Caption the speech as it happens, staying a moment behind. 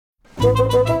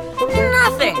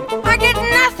Nothing! I get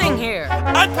nothing here!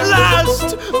 At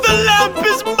last, the lamp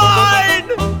is mine!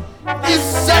 This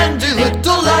sandy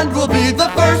little land will be the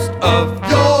first of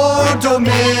your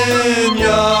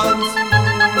dominions.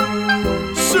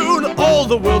 Soon all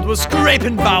the world will scrape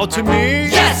and bow to me.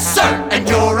 Yes, sir, and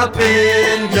your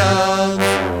opinions.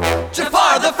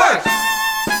 Jafar the first.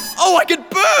 Oh, I could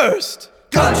burst!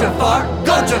 Go Jafar,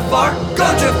 go Jafar,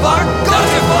 go Jafar, go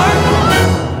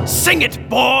Jafar. Sing it,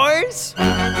 boys! You'll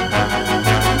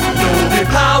be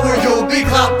power, you'll be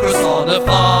clout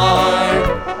personified,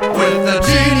 with the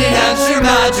genie and sheer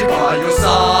magic by your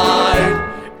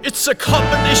side. It's a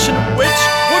combination which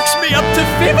works me up to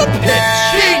fever pitch.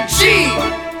 PG!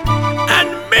 And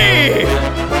me!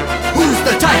 Who's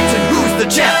the titan, who's the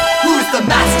champ, who's the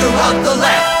master of the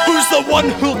lamp? Who's the one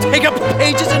who'll take up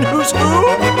pages and who's who?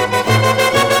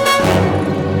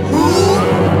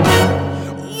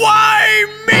 Why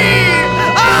me?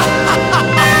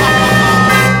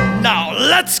 Now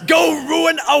let's go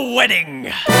ruin a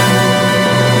wedding!